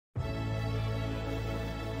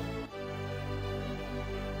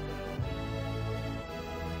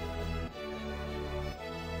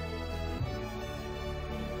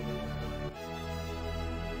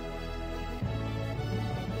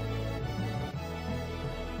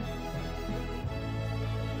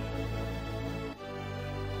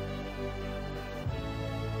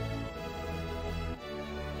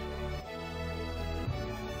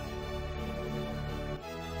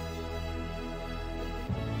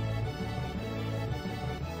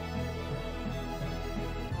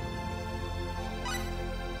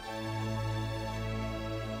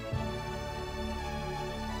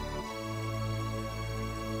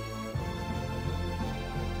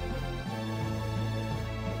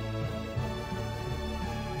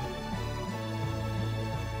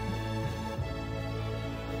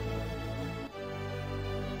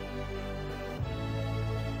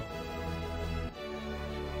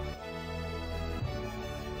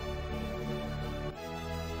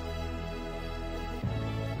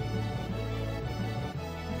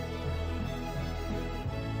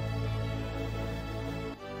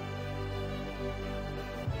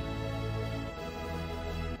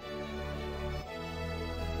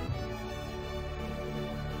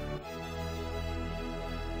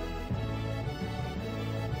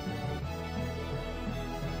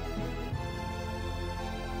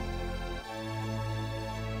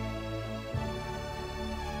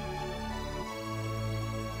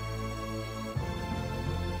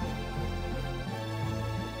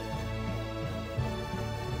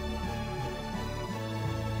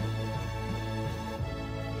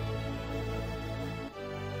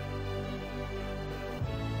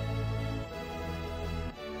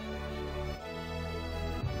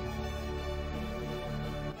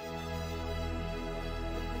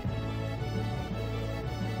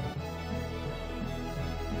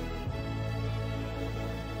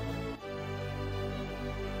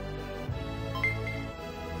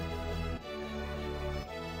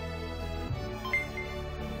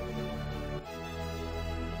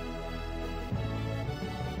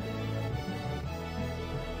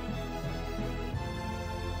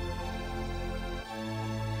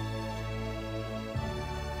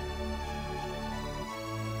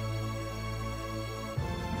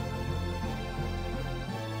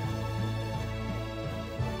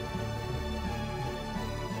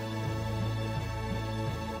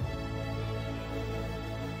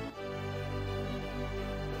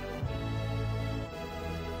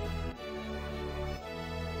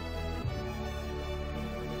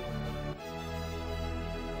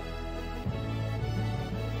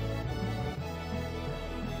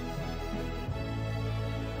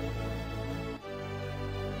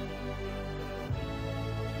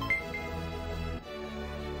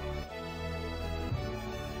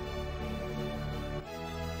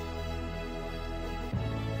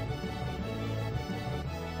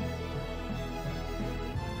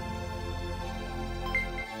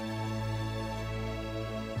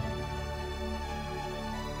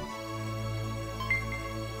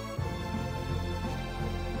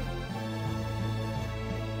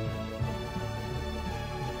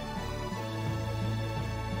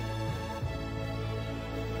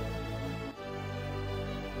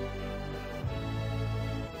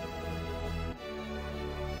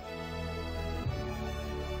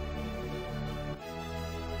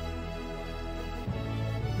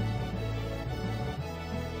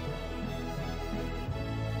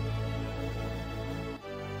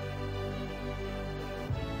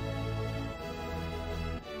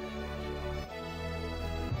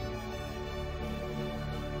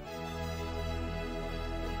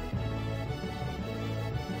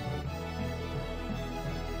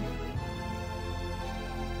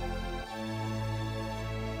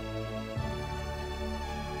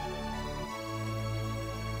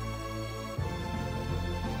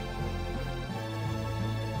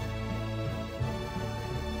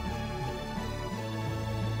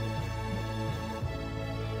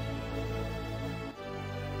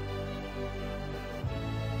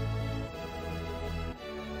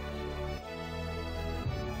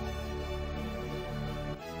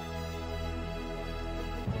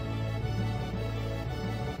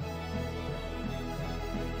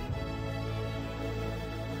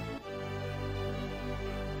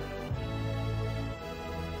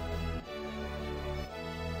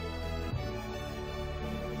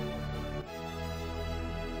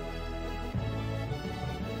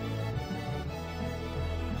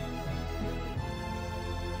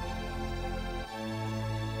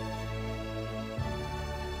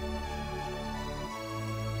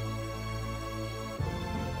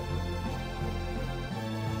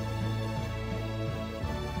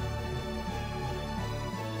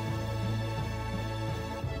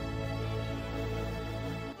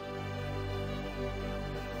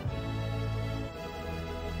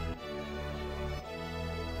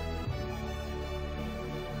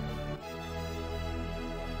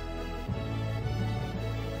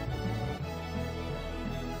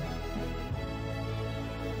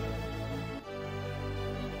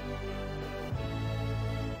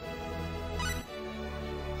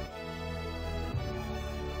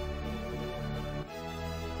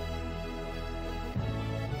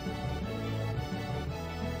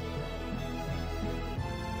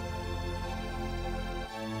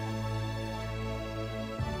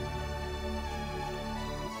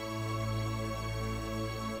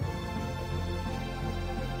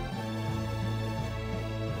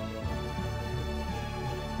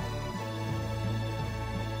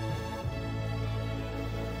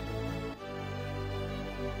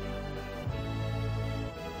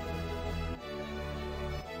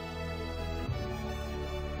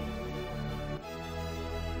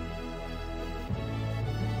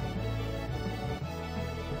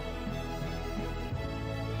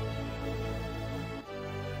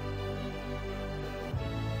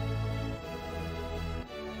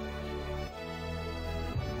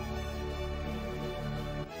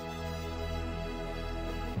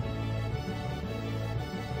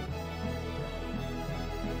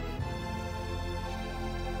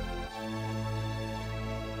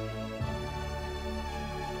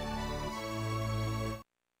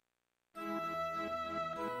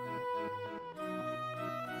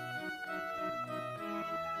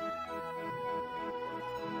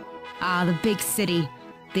Ah, the big city.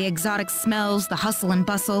 The exotic smells, the hustle and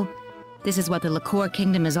bustle. This is what the Liqueur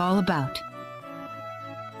Kingdom is all about.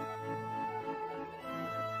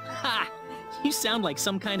 Ha! You sound like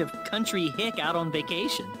some kind of country hick out on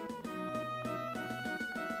vacation.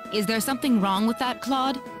 Is there something wrong with that,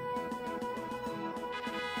 Claude?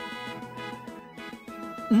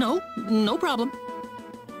 No, no problem.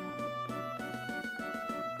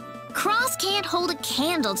 Cross can't hold a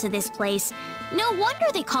candle to this place. No wonder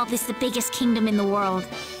they call this the biggest kingdom in the world.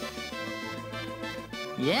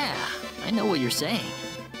 Yeah, I know what you're saying.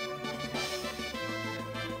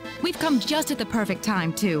 We've come just at the perfect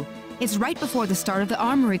time, too. It's right before the start of the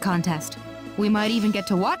Armory Contest. We might even get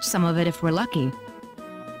to watch some of it if we're lucky.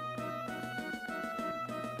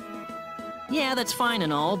 Yeah, that's fine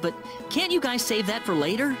and all, but can't you guys save that for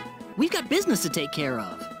later? We've got business to take care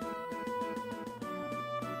of.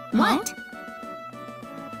 What?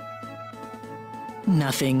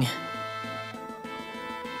 Nothing.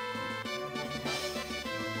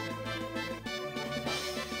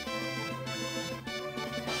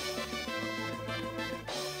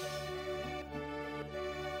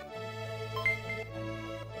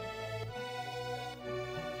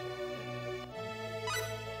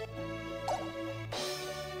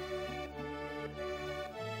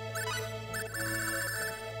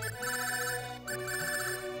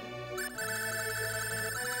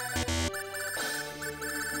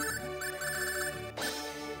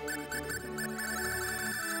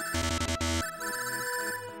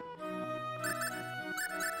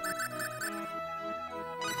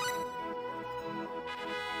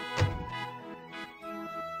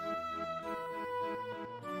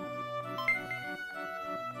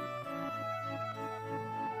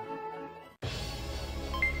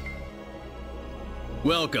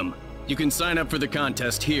 Welcome. You can sign up for the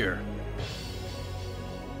contest here.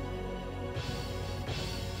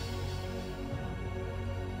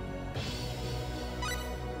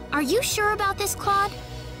 Are you sure about this, Claude?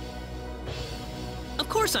 Of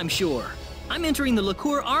course I'm sure. I'm entering the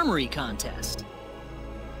Liqueur Armory Contest.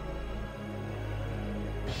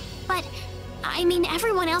 But, I mean,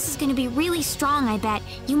 everyone else is gonna be really strong, I bet.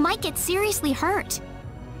 You might get seriously hurt.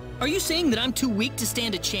 Are you saying that I'm too weak to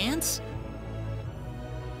stand a chance?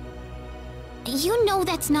 You know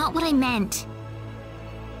that's not what I meant.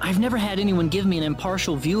 I've never had anyone give me an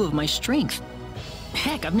impartial view of my strength.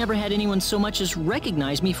 Heck, I've never had anyone so much as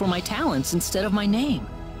recognize me for my talents instead of my name.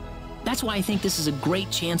 That's why I think this is a great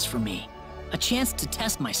chance for me. A chance to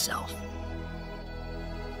test myself.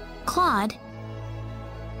 Claude?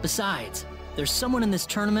 Besides, there's someone in this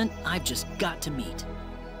tournament I've just got to meet.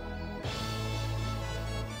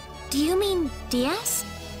 Do you mean Diaz?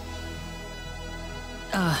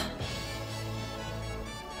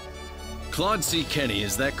 Claude C. Kenny,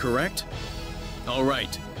 is that correct? All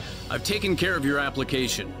right. I've taken care of your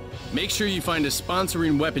application. Make sure you find a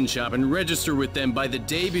sponsoring weapon shop and register with them by the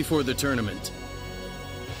day before the tournament.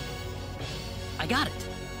 I got it.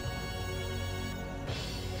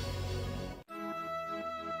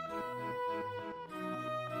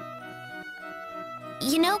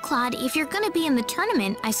 You know, Claude, if you're gonna be in the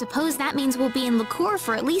tournament, I suppose that means we'll be in Liqueur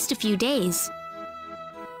for at least a few days.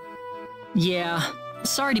 Yeah,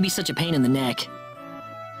 sorry to be such a pain in the neck.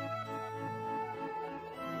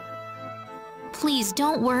 Please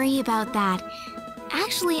don't worry about that.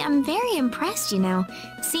 Actually, I'm very impressed, you know,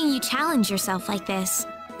 seeing you challenge yourself like this.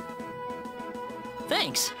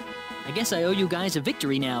 Thanks. I guess I owe you guys a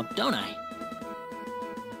victory now, don't I?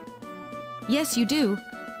 Yes, you do.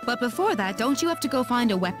 But before that, don't you have to go find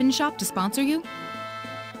a weapon shop to sponsor you?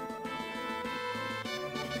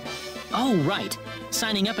 Oh, right.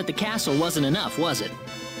 Signing up at the castle wasn't enough, was it?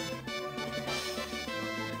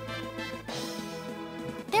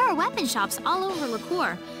 There are weapon shops all over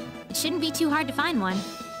Liqueur. It shouldn't be too hard to find one.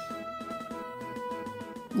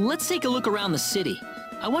 Let's take a look around the city.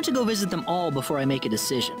 I want to go visit them all before I make a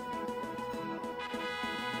decision.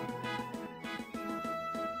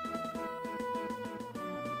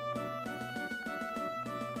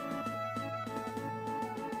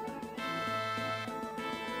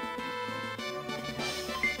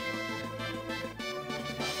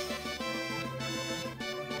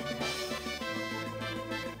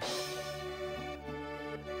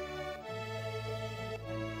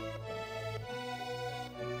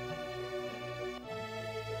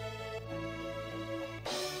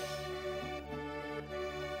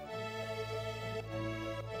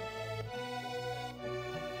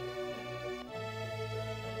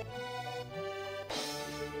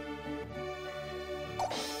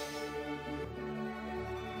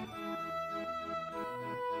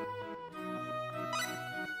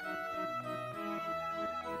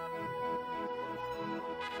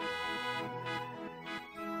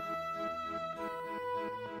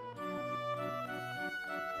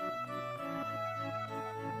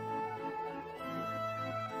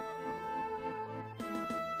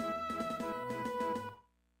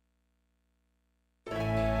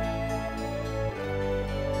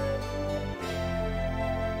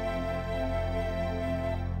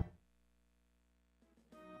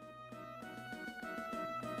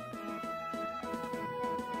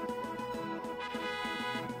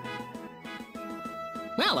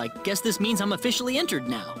 Well, I guess this means I'm officially entered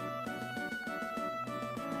now.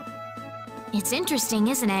 It's interesting,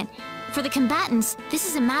 isn't it? For the combatants, this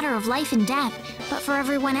is a matter of life and death, but for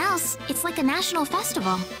everyone else, it's like a national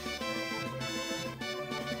festival.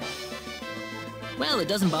 Well, it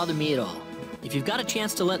doesn't bother me at all. If you've got a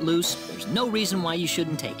chance to let loose, there's no reason why you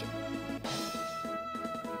shouldn't take it.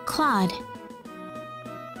 Claude.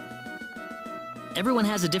 Everyone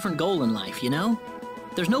has a different goal in life, you know?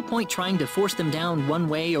 There's no point trying to force them down one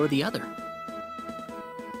way or the other.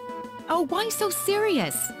 Oh, why so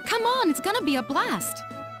serious? Come on, it's gonna be a blast.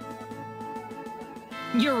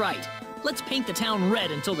 You're right. Let's paint the town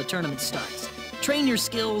red until the tournament starts. Train your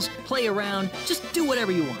skills, play around, just do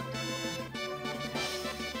whatever you want.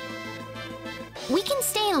 We can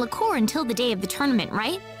stay in Liqueur until the day of the tournament,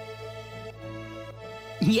 right?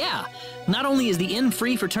 Yeah, not only is the inn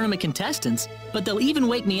free for tournament contestants, but they'll even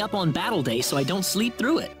wake me up on battle day so I don't sleep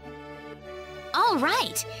through it. All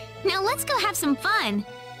right. Now let's go have some fun.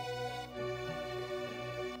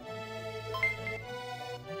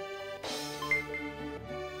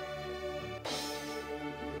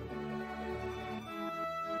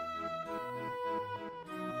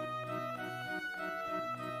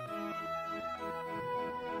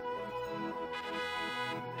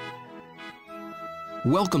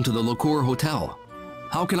 Welcome to the Liqueur Hotel.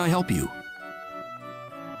 How can I help you?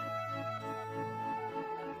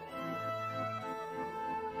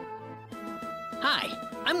 Hi,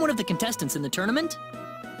 I'm one of the contestants in the tournament.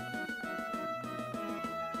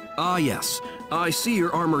 Ah, yes. I see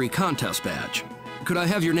your Armory Contest badge. Could I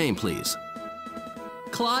have your name, please?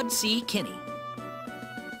 Claude C. Kinney.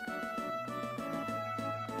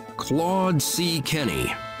 Claude C.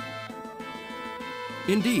 Kenny.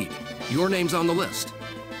 Indeed, your name's on the list.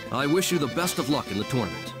 I wish you the best of luck in the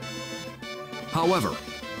tournament. However,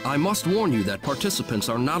 I must warn you that participants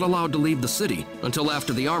are not allowed to leave the city until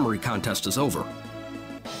after the Armory Contest is over.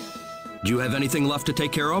 Do you have anything left to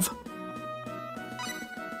take care of?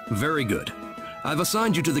 Very good. I've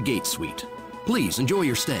assigned you to the gate suite. Please enjoy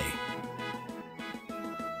your stay.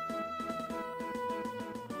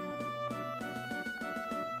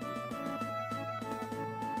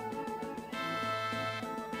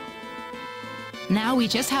 Now we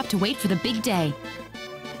just have to wait for the big day.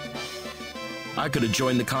 I could have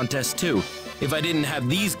joined the contest too, if I didn't have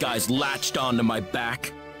these guys latched onto my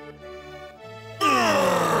back.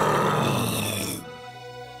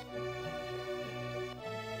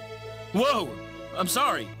 Whoa! I'm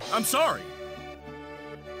sorry. I'm sorry.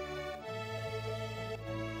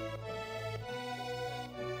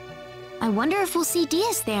 I wonder if we'll see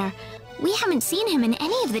Diaz there. We haven't seen him in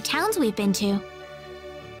any of the towns we've been to.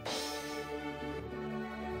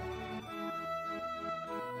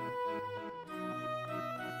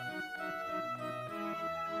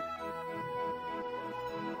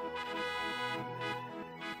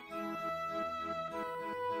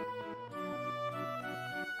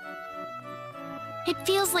 It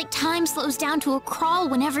feels like time slows down to a crawl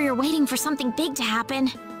whenever you're waiting for something big to happen.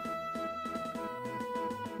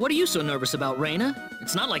 What are you so nervous about, Rena?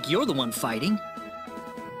 It's not like you're the one fighting.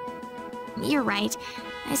 You're right.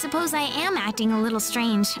 I suppose I am acting a little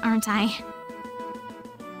strange, aren't I?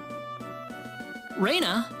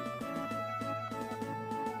 Rena?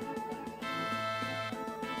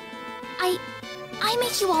 I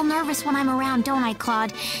make you all nervous when I'm around, don't I,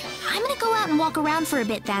 Claude? I'm gonna go out and walk around for a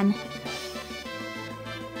bit then.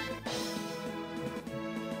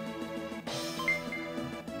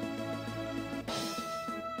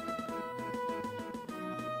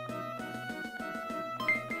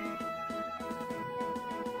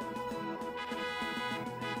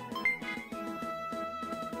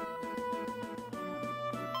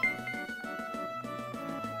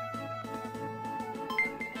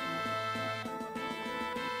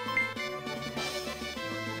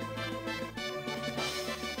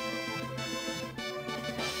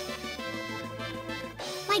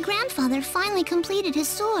 My grandfather finally completed his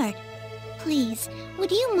sword. Please,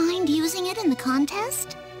 would you mind using it in the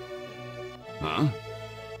contest? Huh?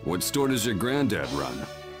 What store does your granddad run?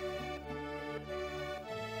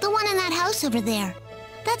 The one in that house over there.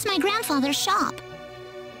 That's my grandfather's shop.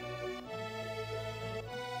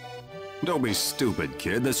 Don't be stupid,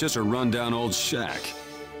 kid. That's just a rundown old shack.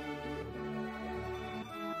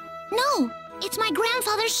 No, it's my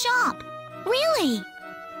grandfather's shop. Really?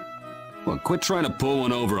 Well, quit trying to pull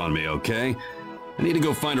one over on me, okay? I need to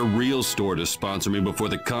go find a real store to sponsor me before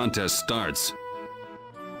the contest starts.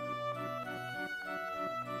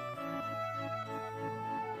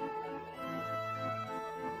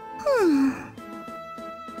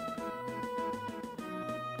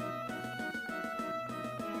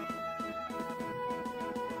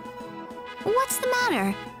 What's the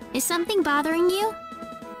matter? Is something bothering you?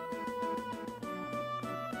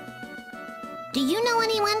 Do you know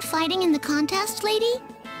anyone fighting in the contest, lady?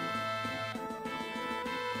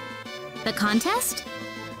 The contest?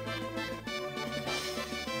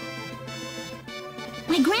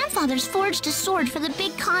 My grandfather's forged a sword for the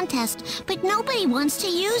big contest, but nobody wants to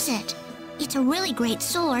use it. It's a really great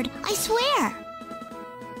sword, I swear.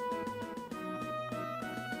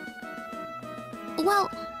 Well,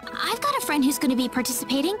 I've got a friend who's going to be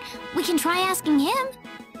participating. We can try asking him.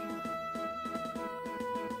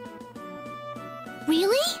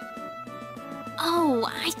 Really? Oh,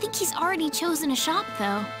 I think he's already chosen a shop,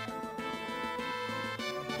 though.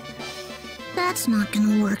 That's not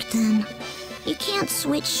gonna work then. You can't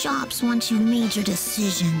switch shops once you've made your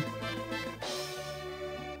decision.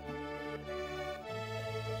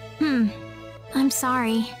 I'm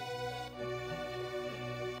sorry.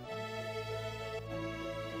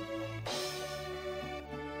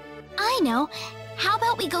 I know. How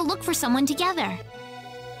about we go look for someone together?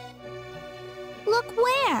 Look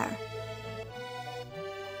where?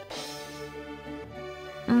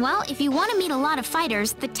 Well, if you want to meet a lot of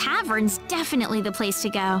fighters, the tavern's definitely the place to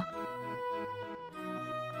go.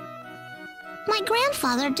 My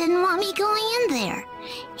grandfather didn't want me going in there.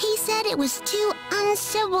 He said it was too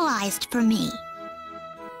uncivilized for me.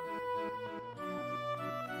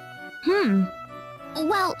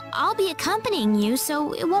 Well, I'll be accompanying you,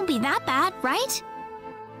 so it won't be that bad, right?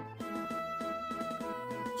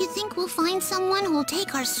 You think we'll find someone who'll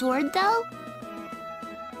take our sword, though?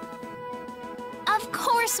 Of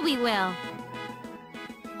course we will.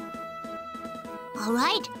 All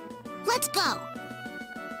right, let's go.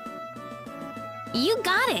 You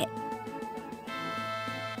got it.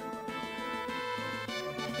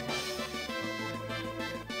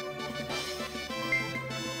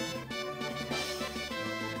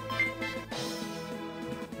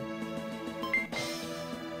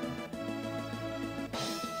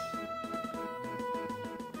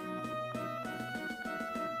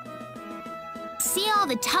 See all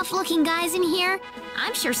the tough-looking guys in here?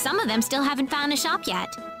 I'm sure some of them still haven't found a shop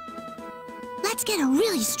yet. Let's get a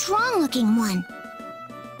really strong-looking one.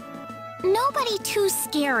 Nobody too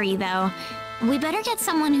scary, though. We better get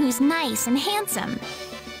someone who's nice and handsome.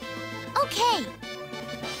 Okay.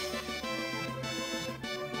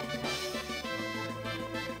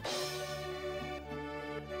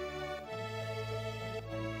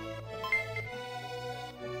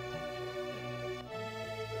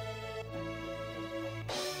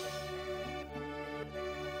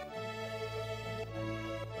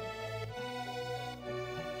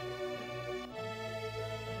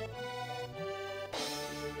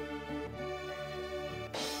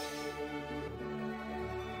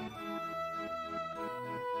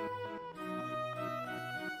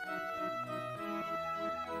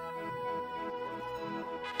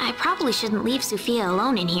 I probably shouldn't leave Sophia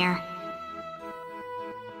alone in here.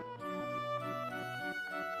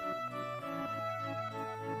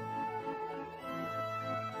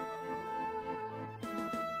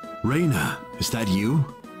 Rena, is that you?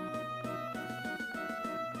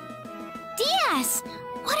 Diaz!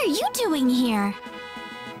 What are you doing here?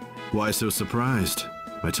 Why so surprised?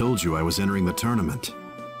 I told you I was entering the tournament.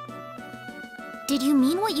 Did you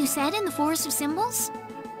mean what you said in the Forest of Symbols?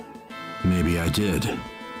 Maybe I did.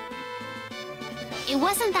 It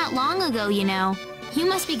wasn't that long ago, you know. You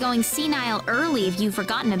must be going senile early if you've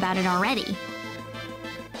forgotten about it already.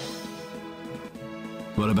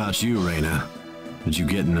 What about you, Rena? Did you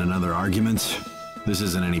get in another argument? This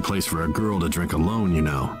isn't any place for a girl to drink alone, you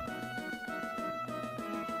know.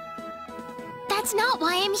 That's not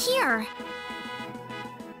why I'm here.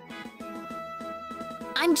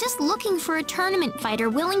 I'm just looking for a tournament fighter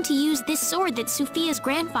willing to use this sword that Sophia's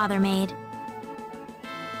grandfather made.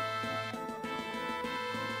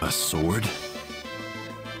 A sword?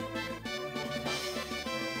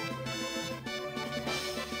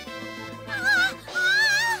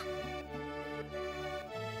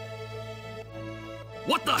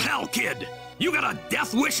 What the hell, kid? You got a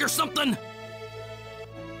death wish or something?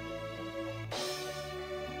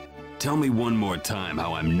 Tell me one more time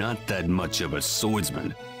how I'm not that much of a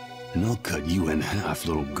swordsman, and I'll cut you in half,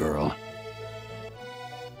 little girl.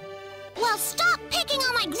 Well, stop picking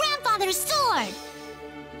on my grandfather's sword!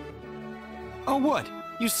 Oh, what?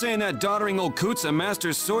 You saying that doddering old coot's a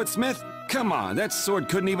master swordsmith? Come on, that sword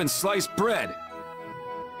couldn't even slice bread.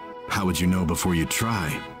 How would you know before you try?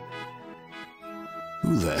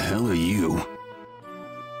 Who the hell are you?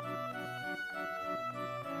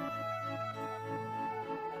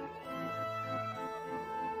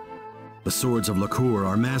 The swords of Lacour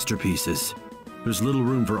are masterpieces. There's little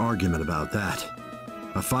room for argument about that.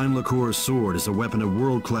 A fine liqueur sword is a weapon of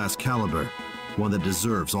world-class caliber, one that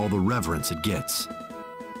deserves all the reverence it gets.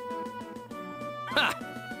 Ha!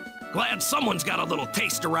 Glad someone's got a little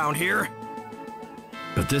taste around here.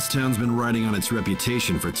 But this town's been riding on its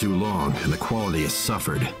reputation for too long, and the quality has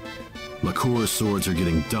suffered. Liqueur swords are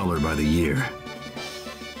getting duller by the year.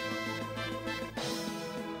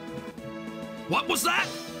 What was that?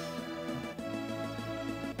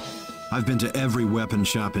 I've been to every weapon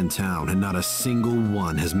shop in town, and not a single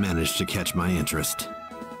one has managed to catch my interest.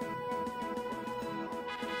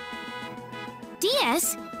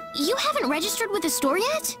 Diaz, you haven't registered with the store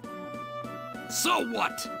yet? So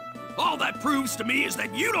what? All that proves to me is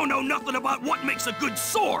that you don't know nothing about what makes a good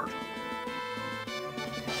sword.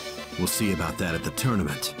 We'll see about that at the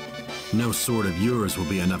tournament. No sword of yours will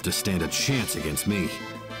be enough to stand a chance against me.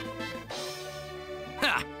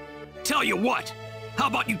 Ha! Tell you what, how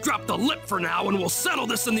about you drop the lip for now and we'll settle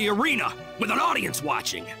this in the arena with an audience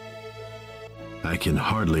watching? I can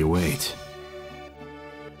hardly wait.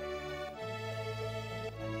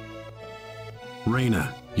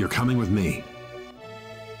 Rena, you're coming with me.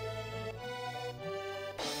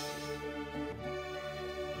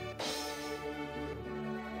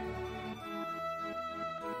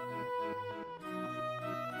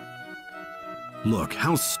 Look,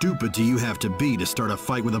 how stupid do you have to be to start a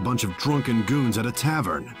fight with a bunch of drunken goons at a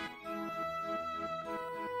tavern?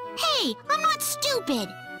 Hey, I'm not stupid!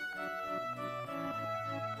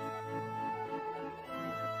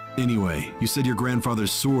 Anyway, you said your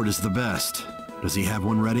grandfather's sword is the best. Does he have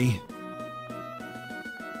one ready?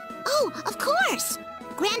 Oh, of course!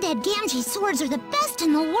 Granddad Gamgee's swords are the best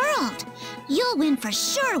in the world! You'll win for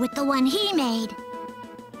sure with the one he made.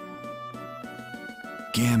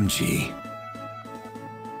 Gamgee.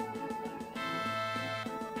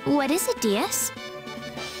 What is it, Diaz?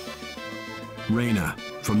 Rena,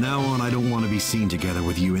 from now on I don't want to be seen together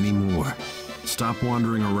with you anymore. Stop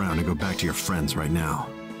wandering around and go back to your friends right now.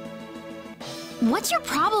 What's your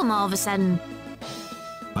problem all of a sudden?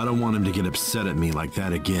 I don't want him to get upset at me like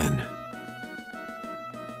that again.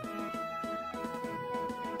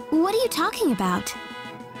 What are you talking about?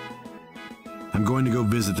 I'm going to go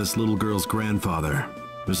visit this little girl's grandfather.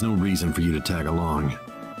 There's no reason for you to tag along.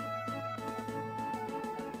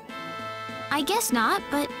 I guess not,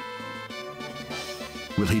 but...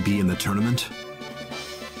 Will he be in the tournament?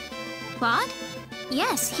 Claude?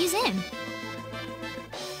 Yes, he's in.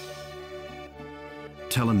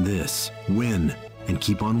 Tell him this. Win, and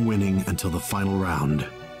keep on winning until the final round.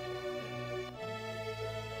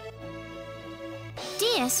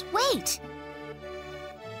 Diaz, wait!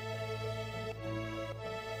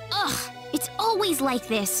 Ugh, it's always like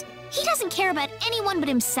this. He doesn't care about anyone but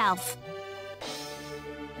himself.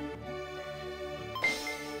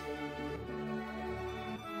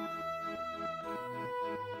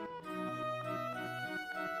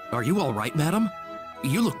 Are you all right, madam?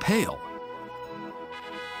 You look pale.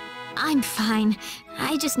 I'm fine.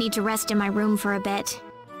 I just need to rest in my room for a bit.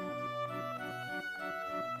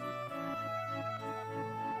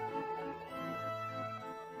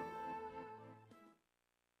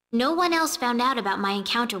 No one else found out about my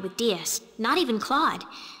encounter with Diaz, not even Claude.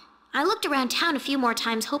 I looked around town a few more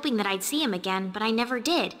times hoping that I'd see him again, but I never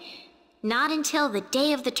did. Not until the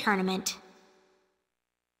day of the tournament.